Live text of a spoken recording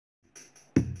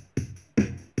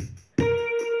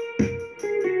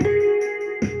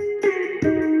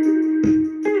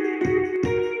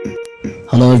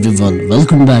Hello everyone,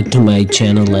 welcome back to my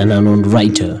channel An Unknown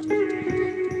Writer.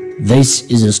 This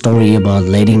is a story about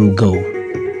letting go.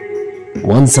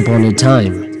 Once upon a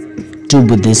time, two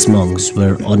Buddhist monks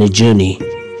were on a journey.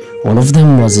 One of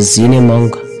them was a senior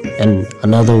monk and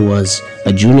another was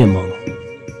a junior monk.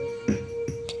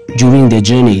 During their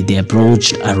journey, they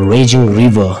approached a raging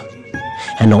river,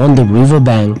 and on the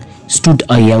riverbank stood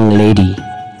a young lady.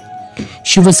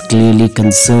 She was clearly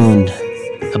concerned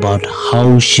about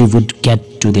how she would get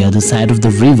to the other side of the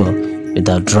river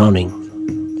without drowning.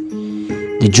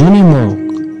 The junior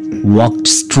monk walked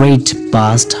straight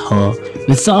past her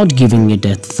without giving it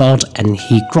a thought, and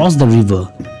he crossed the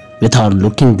river without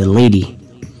looking the lady.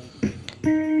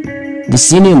 The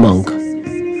senior monk,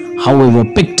 however,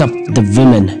 picked up the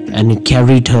woman and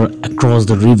carried her across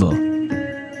the river.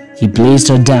 He placed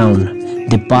her down,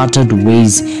 they parted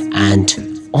ways,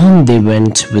 and on they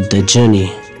went with the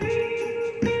journey.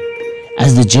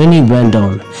 As the journey went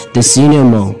on, the senior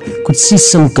monk could see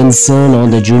some concern on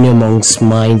the junior monk's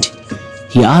mind.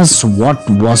 He asked what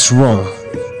was wrong.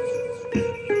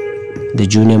 The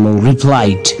junior monk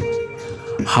replied,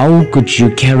 "How could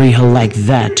you carry her like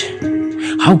that?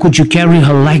 How could you carry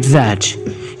her like that?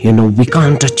 You know, we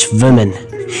can't touch women.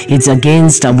 It's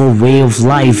against our way of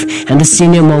life." And the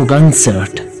senior monk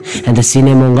answered,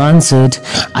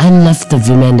 "I left the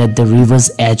woman at the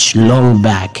river's edge long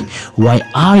back. Why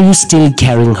are you still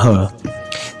carrying her?"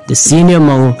 The senior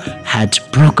monk had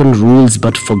broken rules,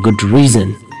 but for good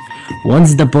reason.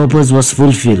 Once the purpose was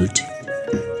fulfilled,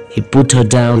 he put her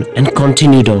down and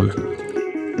continued on.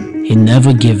 He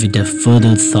never gave it a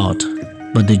further thought.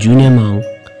 But the junior monk,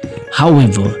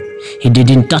 however, he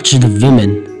didn't touch the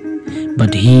women,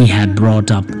 but he had brought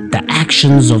up the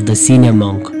actions of the senior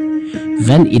monk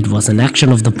when it was an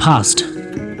action of the past.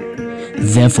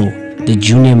 Therefore, the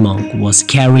junior monk was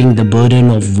carrying the burden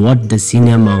of what the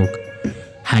senior monk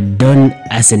had done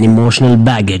as an emotional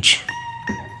baggage.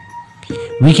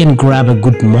 We can grab a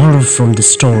good moral from the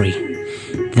story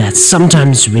that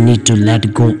sometimes we need to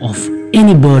let go of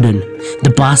any burden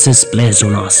the past has placed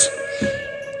on us.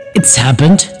 It's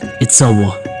happened, it's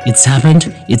over. It's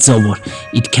happened, it's over.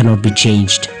 It cannot be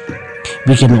changed.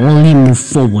 We can only move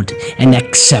forward and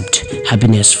accept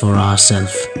happiness for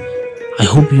ourselves. I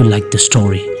hope you like the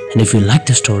story, and if you like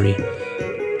the story,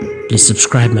 please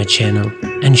subscribe my channel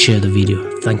and share the video.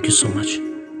 Thank you so much.